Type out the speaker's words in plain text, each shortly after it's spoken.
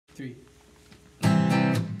3.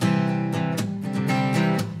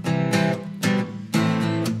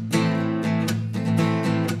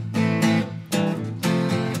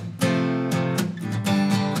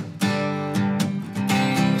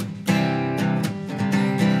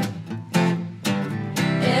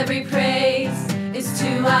 Every praise is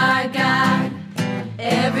to our God.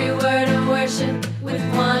 Every word of worship with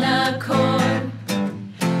one accord.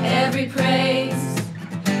 Every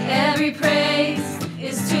praise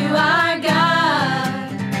is to our God.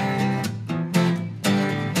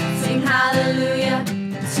 Sing hallelujah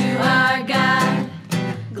to our God.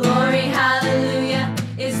 Glory, hallelujah,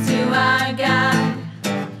 is to our God.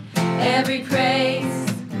 Every praise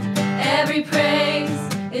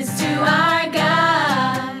is to our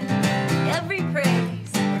God.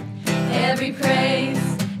 Every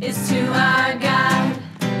praise is to our God.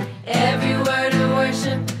 Every word of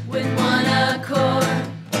worship with one accord.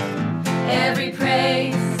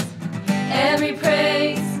 Every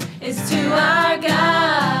praise is to our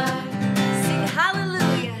God.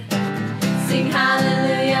 Sing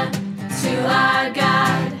hallelujah to our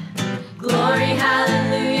God. Glory,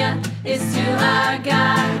 hallelujah, is to our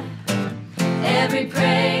God. Every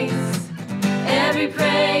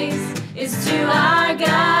praise is to our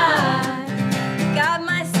God. God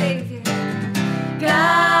my Savior.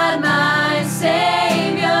 God my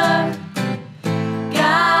Savior.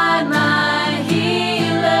 God my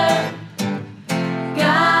healer.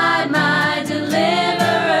 God my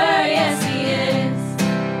deliverer. Yes,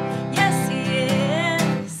 He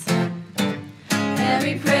is.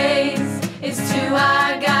 Every praise is to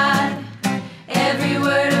our God. Every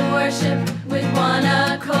word of worship with one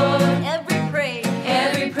accord. Every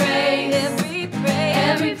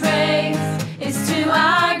praise is to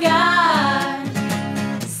our God.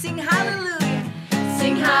 Sing hallelujah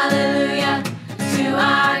to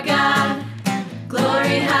our God.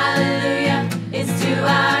 Glory, hallelujah, is to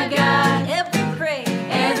our